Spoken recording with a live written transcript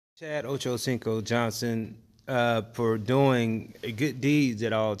Chad Ochocinco Johnson for doing good deeds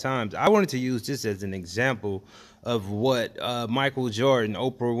at all times. I wanted to use this as an example of what Michael Jordan,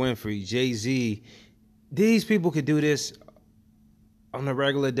 Oprah Winfrey, Jay-Z, these people could do this on a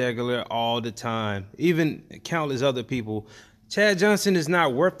regular all the time. Even countless other people. Chad Johnson is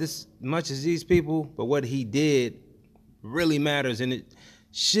not worth as much as these people, but what he did really matters, and it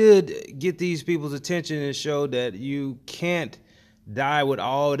should get these people's attention and show that you can't die with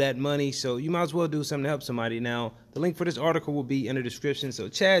all that money, so you might as well do something to help somebody. Now, the link for this article will be in the description. So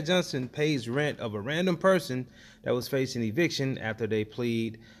Chad Johnson pays rent of a random person that was facing eviction after they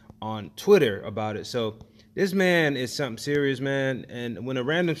plead on Twitter about it. So this man is something serious, man. And when a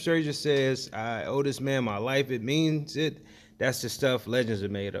random stranger says, I owe this man my life, it means it. That's the stuff legends are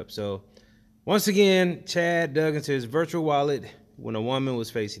made up. So once again, Chad dug into his virtual wallet when a woman was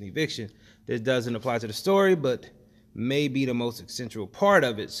facing eviction. This doesn't apply to the story, but may be the most essential part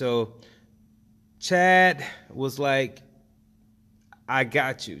of it. So Chad was like, I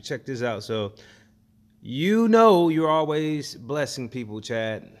got you. Check this out. So you know you're always blessing people,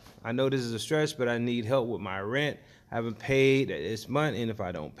 Chad. I know this is a stretch, but I need help with my rent. I haven't paid this month, and if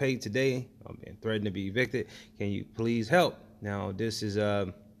I don't pay today, I'm being threatened to be evicted. Can you please help? Now, this is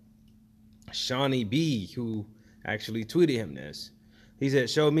Shawnee B, who actually tweeted him this. He said,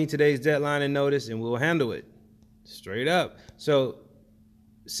 show me today's deadline and notice, and we'll handle it. Straight up. So,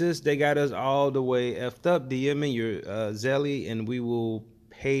 sis, they got us all the way effed up. DMing your Zelly, and we will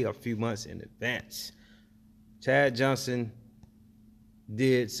pay a few months in advance. Chad Johnson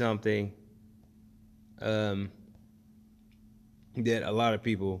did something that a lot of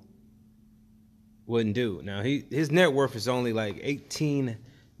people wouldn't do. Now, his net worth is only like 18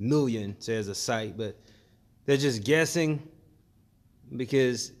 million, says a site, but they're just guessing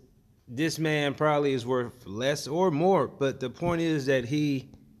because this man probably is worth less or more. But the point is that he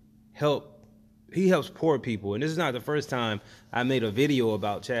helps poor people, and this is not the first time I made a video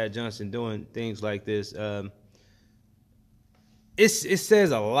about Chad Johnson doing things like this. It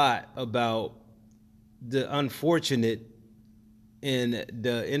says a lot about the unfortunate in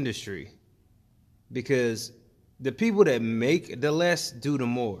the industry, because the people that make the less do the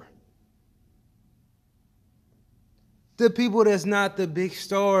more. The people that's not the big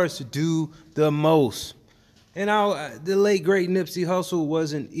stars do the most. And the late great Nipsey Hussle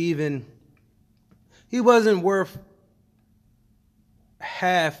wasn't worth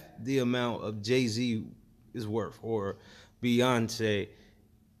half the amount of Jay-Z is worth, or Beyonce.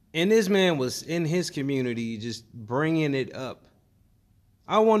 And this man was in his community just bringing it up.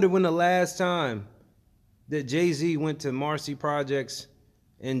 I wonder when the last time that Jay-Z went to Marcy Projects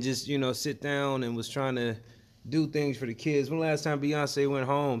and just, sit down and was trying to do things for the kids. When the last time Beyonce went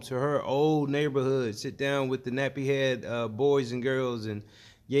home to her old neighborhood, sit down with the nappy head boys and girls and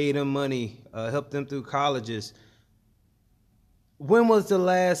gave them money, helped them through colleges? When was the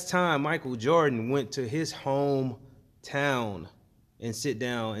last time Michael Jordan went to his hometown and sit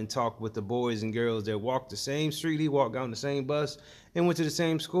down and talk with the boys and girls that walked the same street he walked, got on the same bus, and went to the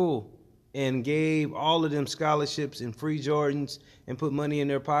same school, and gave all of them scholarships and free Jordans and put money in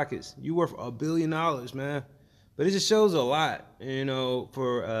their pockets? You worth $1 billion, man. But it just shows a lot,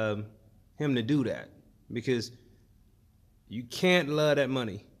 for him to do that, because you can't love that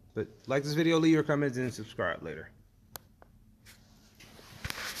money. But like this video, leave your comments, and subscribe later.